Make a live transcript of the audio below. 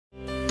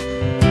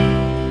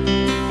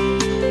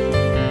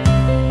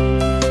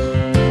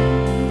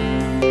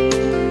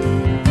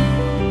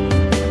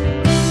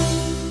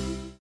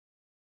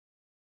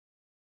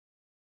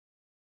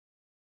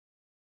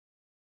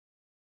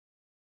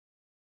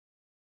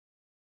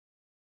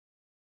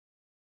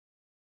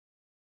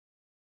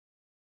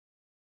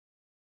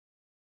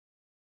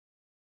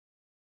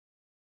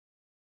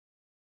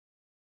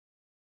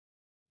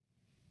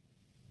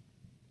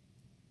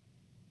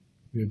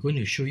We're going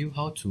to show you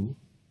how to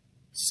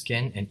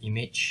scan an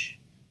image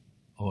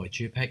or a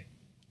JPEG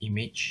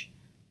image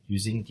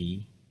using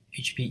the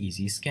HP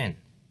Easy Scan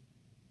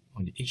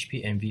on the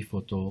HP Envy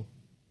Photo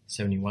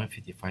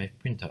 7155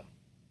 printer.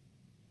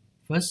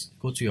 First,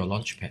 go to your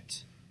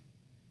Launchpad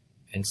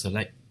and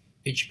select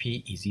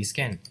HP Easy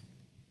Scan.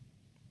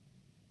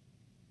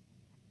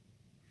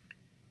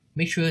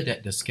 Make sure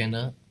that the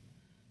scanner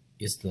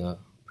is the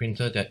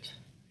printer that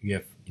you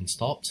have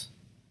installed,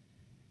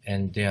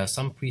 and there are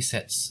some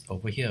presets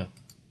over here.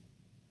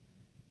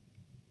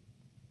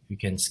 You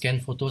can scan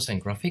photos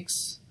and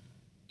graphics,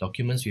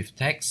 documents with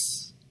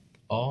text,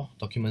 or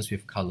documents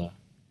with color,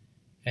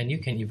 and you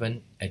can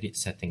even edit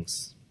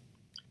settings.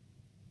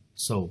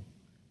 So,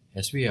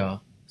 as we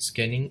are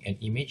scanning an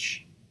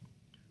image,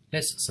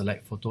 let's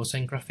select photos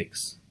and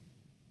graphics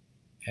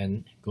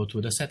and go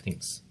to the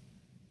settings.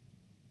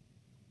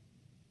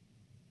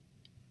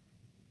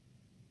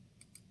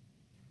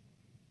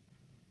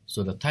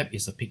 So the type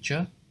is a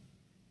picture,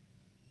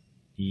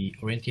 the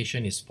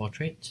orientation is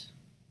portrait,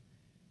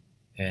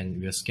 and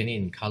we are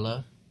scanning in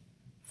color.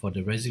 For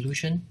the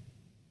resolution,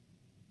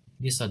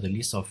 these are the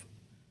list of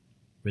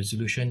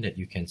resolution that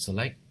you can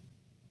select,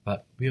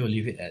 but we will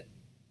leave it at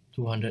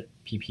 200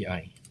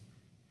 ppi.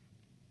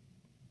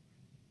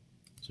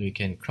 So you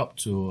can crop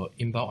to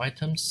inbound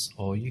items,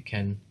 or you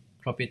can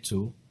crop it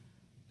to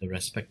the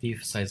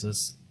respective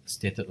sizes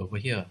stated over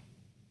here.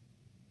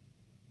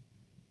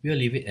 We'll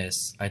leave it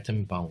as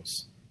item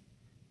bounds,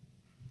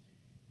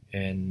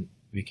 and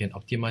we can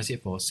optimize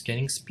it for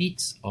scanning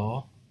speeds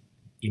or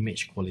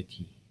image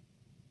quality.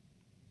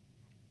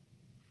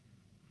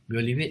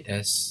 We'll leave it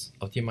as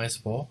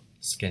optimized for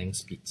scanning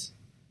speeds.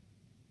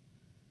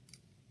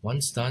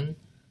 Once done,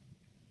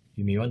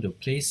 you may want to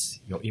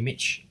place your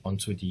image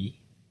onto the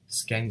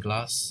scan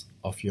glass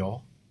of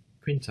your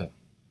printer.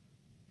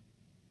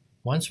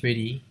 Once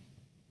ready,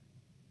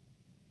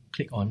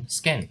 click on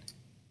Scan.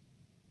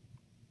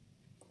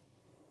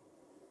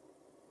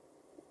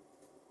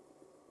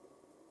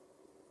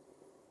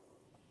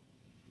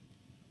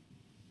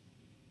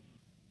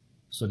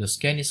 So the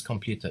scan is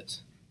completed.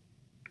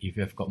 If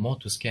you have got more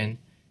to scan,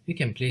 you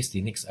can place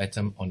the next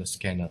item on the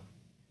scanner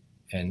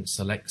and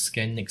select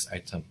Scan Next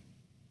Item.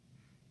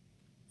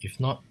 If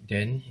not,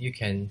 then you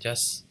can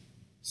just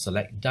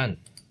select Done.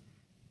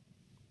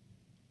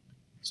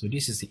 So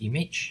this is the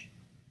image.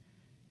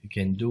 You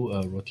can do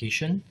a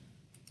rotation.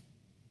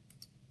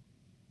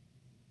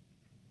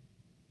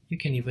 You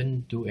can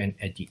even do an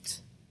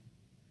edit,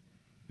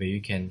 where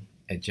you can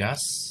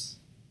adjust.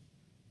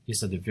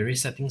 These are the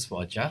various settings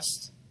for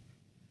adjust,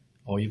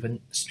 or even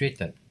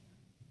straighten.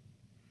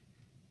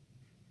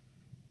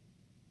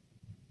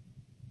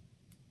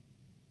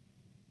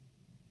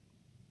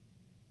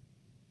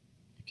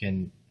 You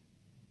can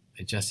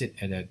adjust it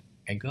at an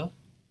angle.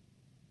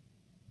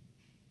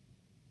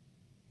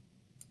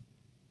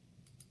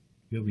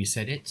 We'll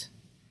reset it,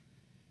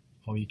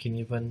 or you can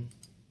even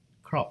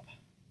crop.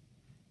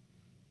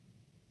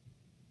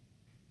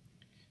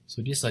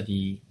 So these are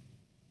the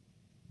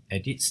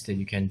edits that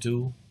you can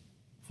do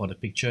for the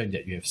picture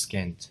that you have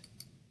scanned.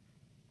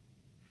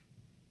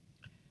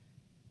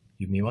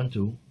 You may want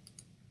to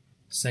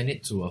send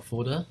it to a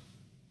folder,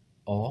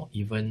 or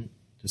even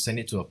to send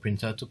it to a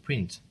printer to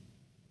print.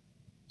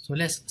 So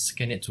let's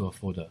scan it to a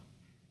folder.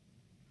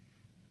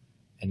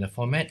 And the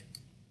format,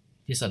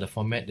 these are the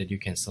format that you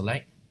can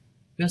select.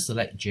 We'll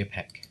select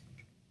JPEG.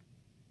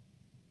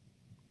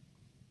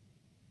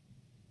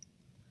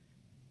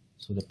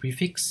 So the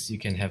prefix, you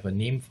can have a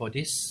name for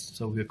this.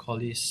 So we'll call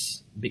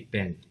this Big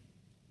Ben.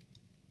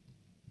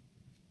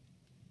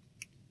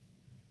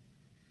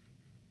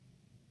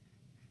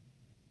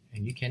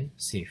 And you can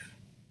save.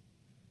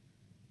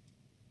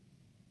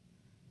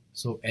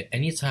 So at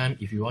any time,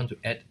 if you want to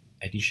add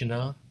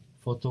additional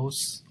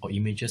photos or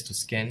images to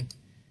scan,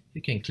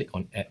 you can click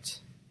on Add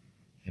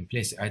and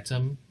place the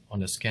item on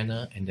the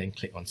scanner and then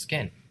click on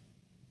Scan.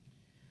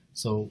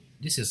 So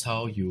this is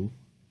how you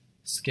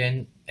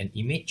scan an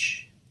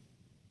image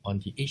on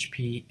the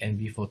HP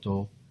Envy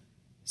Photo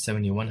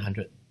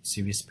 7100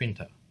 series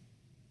printer.